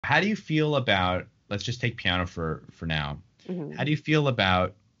how do you feel about, let's just take piano for now. Mm-hmm. How do you feel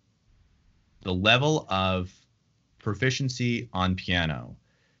about the level of proficiency on piano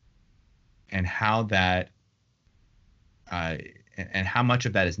and how that and how much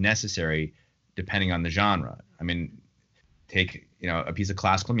of that is necessary depending on the genre? I mean, take, a piece of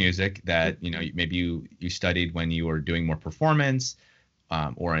classical music that, maybe you studied when you were doing more performance,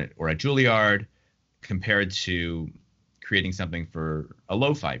 or at Juilliard, compared to creating something for a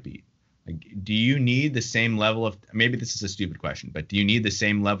lo-fi beat. Like, do you need the same level of, maybe this is a stupid question, but do you need the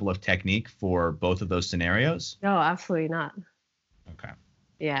same level of technique for both of those scenarios? No, absolutely not. Okay.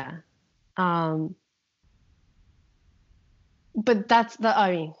 Yeah. But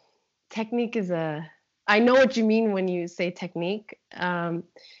technique is I know what you mean when you say technique.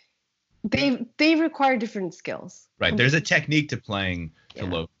 They require different skills. Right. There's a technique to playing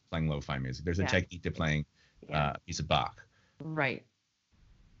playing lo-fi music. There's a Yeah. technique to playing a piece of Bach. Right.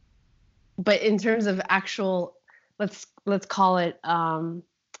 But in terms of actual, let's call it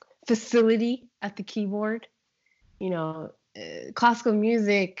facility at the keyboard, classical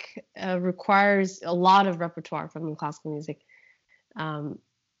music requires a lot of repertoire from classical music.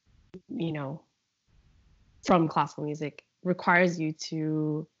 From classical music requires you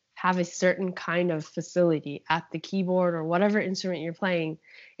to have a certain kind of facility at the keyboard or whatever instrument you're playing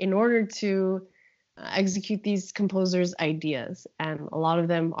in order to execute these composers' ideas. And a lot of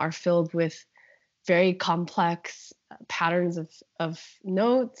them are filled with very complex patterns of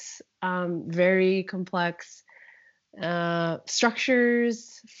notes, very complex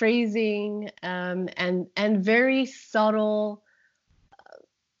structures, phrasing, and very subtle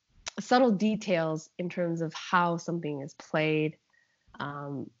details in terms of how something is played,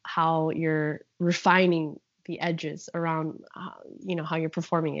 how you're refining the edges around, how you're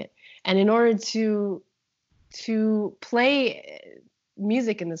performing it. And in order to play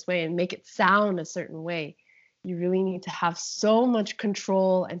music in this way and make it sound a certain way, you really need to have so much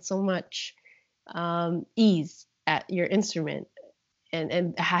control and so much ease at your instrument. And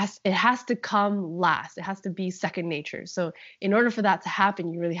it has to come last. It has to be second nature. So in order for that to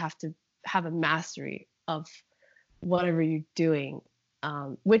happen, you really have to have a mastery of whatever you're doing,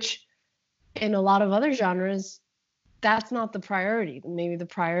 which in a lot of other genres, that's not the priority. Maybe the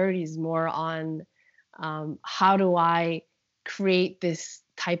priority is more on how do I create this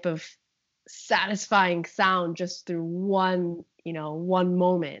type of satisfying sound just through one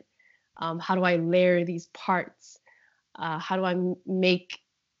moment. How do I layer these parts? How do I make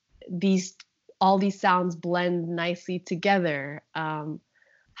all these sounds blend nicely together?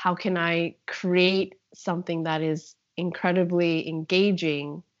 How can I create something that is incredibly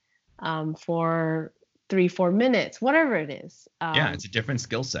engaging for 3-4 minutes, whatever it is? Yeah, it's a different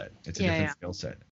skill set. Skill set.